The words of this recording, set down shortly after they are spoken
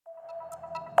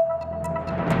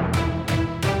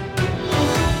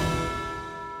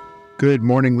Good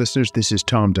morning, listeners. This is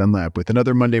Tom Dunlap with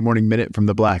another Monday Morning Minute from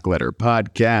the Black Letter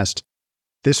Podcast.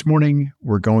 This morning,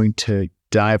 we're going to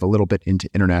dive a little bit into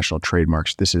international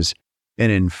trademarks. This is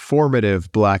an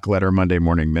informative Black Letter Monday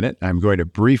Morning Minute. I'm going to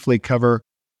briefly cover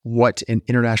what an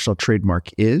international trademark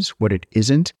is, what it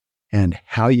isn't, and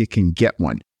how you can get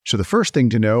one. So the first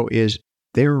thing to know is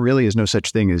there really is no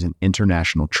such thing as an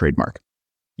international trademark.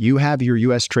 You have your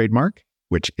U.S. trademark,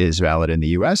 which is valid in the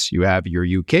U.S. You have your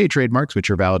U.K. trademarks, which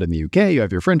are valid in the U.K. You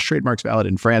have your French trademarks valid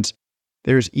in France.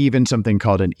 There's even something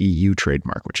called an EU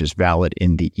trademark, which is valid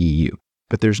in the EU.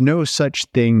 But there's no such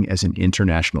thing as an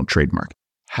international trademark.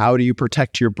 How do you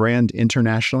protect your brand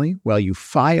internationally? Well, you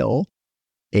file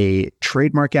a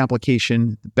trademark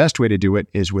application. The best way to do it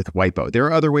is with WIPO. There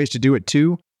are other ways to do it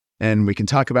too, and we can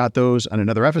talk about those on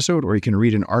another episode, or you can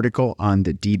read an article on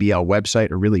the DBL website,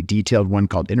 a really detailed one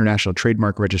called International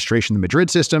Trademark Registration, the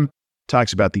Madrid System.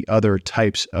 Talks about the other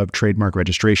types of trademark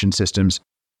registration systems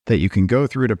that you can go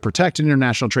through to protect an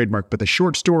international trademark. But the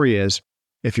short story is,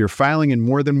 if you're filing in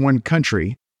more than one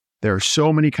country, there are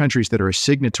so many countries that are a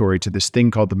signatory to this thing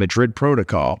called the Madrid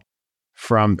Protocol,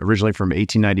 originally from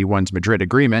 1891's Madrid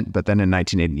Agreement, but then in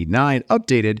 1989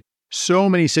 updated, so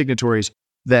many signatories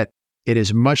that it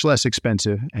is much less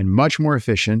expensive and much more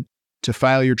efficient to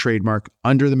file your trademark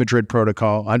under the Madrid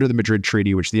Protocol, under the Madrid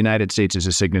Treaty, which the United States is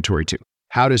a signatory to.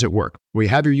 How does it work? Well, you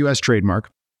have your U.S.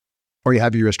 trademark, or you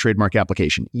have your U.S. trademark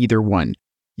application, either one.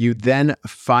 You then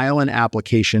file an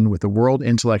application with the World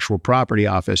Intellectual Property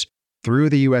Office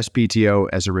through the USPTO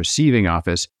as a receiving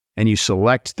office, and you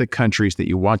select the countries that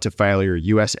you want to file your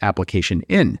U.S. application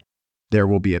in. There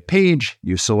will be a page,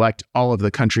 you select all of the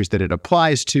countries that it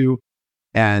applies to,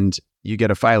 and you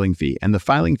get a filing fee. And the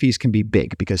filing fees can be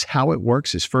big because how it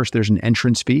works is, first, there's an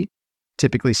entrance fee,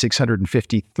 typically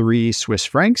 653 Swiss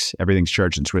francs. Everything's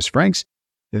charged in Swiss francs.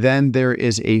 Then there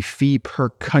is a fee per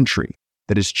country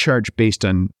that is charged based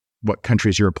on what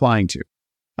countries you're applying to.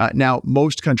 Now,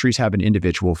 most countries have an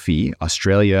individual fee.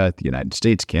 Australia, the United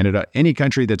States, Canada, any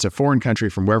country that's a foreign country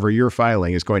from wherever you're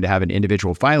filing is going to have an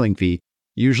individual filing fee,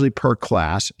 usually per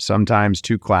class, sometimes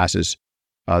two classes.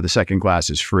 The second class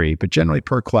is free, but generally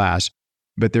per class.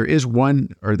 But there's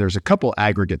a couple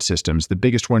aggregate systems, the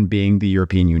biggest one being the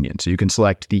European Union. So you can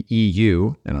select the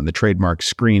EU, and on the trademark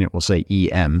screen, it will say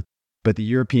EM, but the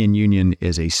European Union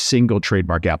is a single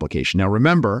trademark application. Now,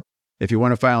 remember, if you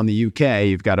want to file in the UK,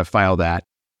 you've got to file that,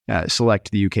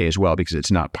 select the UK as well, because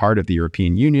it's not part of the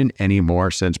European Union anymore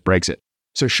since Brexit.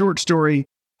 So short story,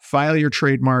 file your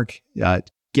trademark,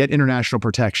 get international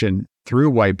protection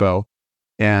through WIPO,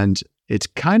 and it's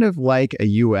kind of like a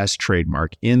U.S.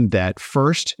 trademark in that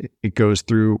first, it goes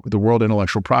through the World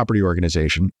Intellectual Property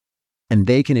Organization, and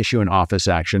they can issue an office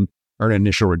action or an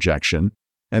initial rejection.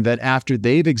 And then after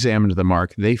they've examined the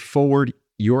mark, they forward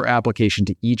your application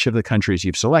to each of the countries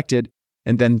you've selected,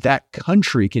 and then that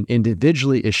country can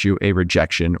individually issue a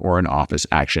rejection or an office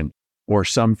action or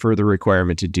some further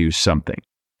requirement to do something.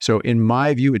 So in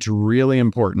my view, it's really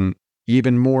important,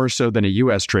 even more so than a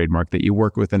U.S. trademark, that you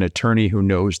work with an attorney who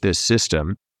knows this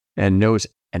system and knows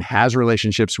and has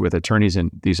relationships with attorneys in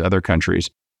these other countries.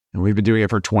 And we've been doing it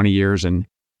for 20 years, and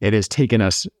it has taken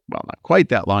us, well, not quite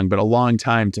that long, but a long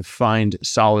time to find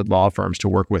solid law firms to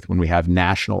work with when we have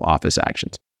national office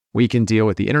actions. We can deal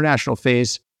with the international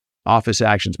phase office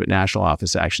actions, but national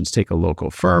office actions take a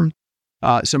local firm.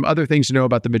 Some other things to know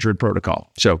about the Madrid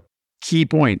Protocol. So key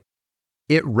point,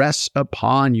 it rests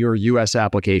upon your U.S.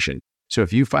 application. So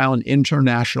if you file an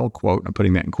international, quote, I'm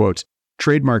putting that in quotes,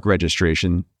 trademark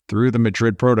registration through the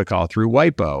Madrid Protocol, through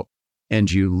WIPO,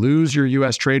 and you lose your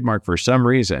U.S. trademark for some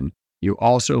reason, you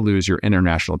also lose your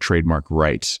international trademark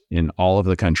rights in all of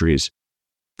the countries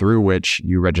through which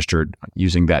you registered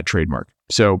using that trademark.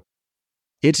 So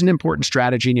it's an important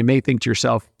strategy, and you may think to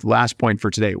yourself, last point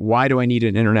for today, why do I need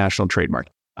an international trademark?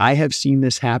 I have seen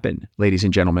this happen, ladies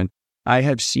and gentlemen. I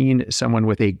have seen someone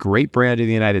with a great brand in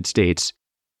the United States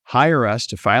hire us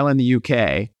to file in the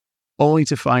UK, only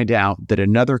to find out that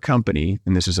another company,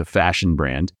 and this is a fashion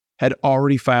brand, had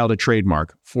already filed a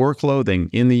trademark for clothing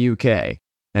in the UK.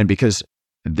 And because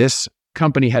this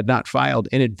company had not filed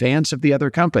in advance of the other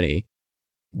company,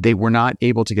 they were not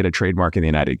able to get a trademark in the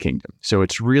United Kingdom. So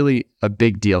it's really a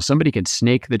big deal. Somebody can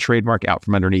snake the trademark out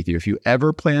from underneath you. If you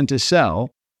ever plan to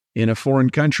sell in a foreign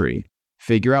country,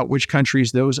 figure out which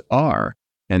countries those are,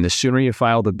 and the sooner you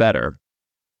file, the better.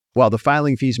 While the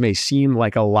filing fees may seem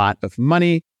like a lot of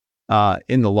money,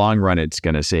 in the long run, it's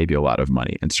going to save you a lot of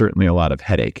money and certainly a lot of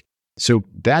headache. So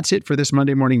that's it for this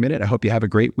Monday Morning Minute. I hope you have a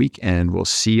great week, and we'll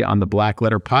see you on the Black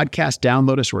Letter Podcast.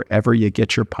 Download us wherever you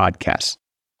get your podcasts.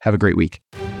 Have a great week.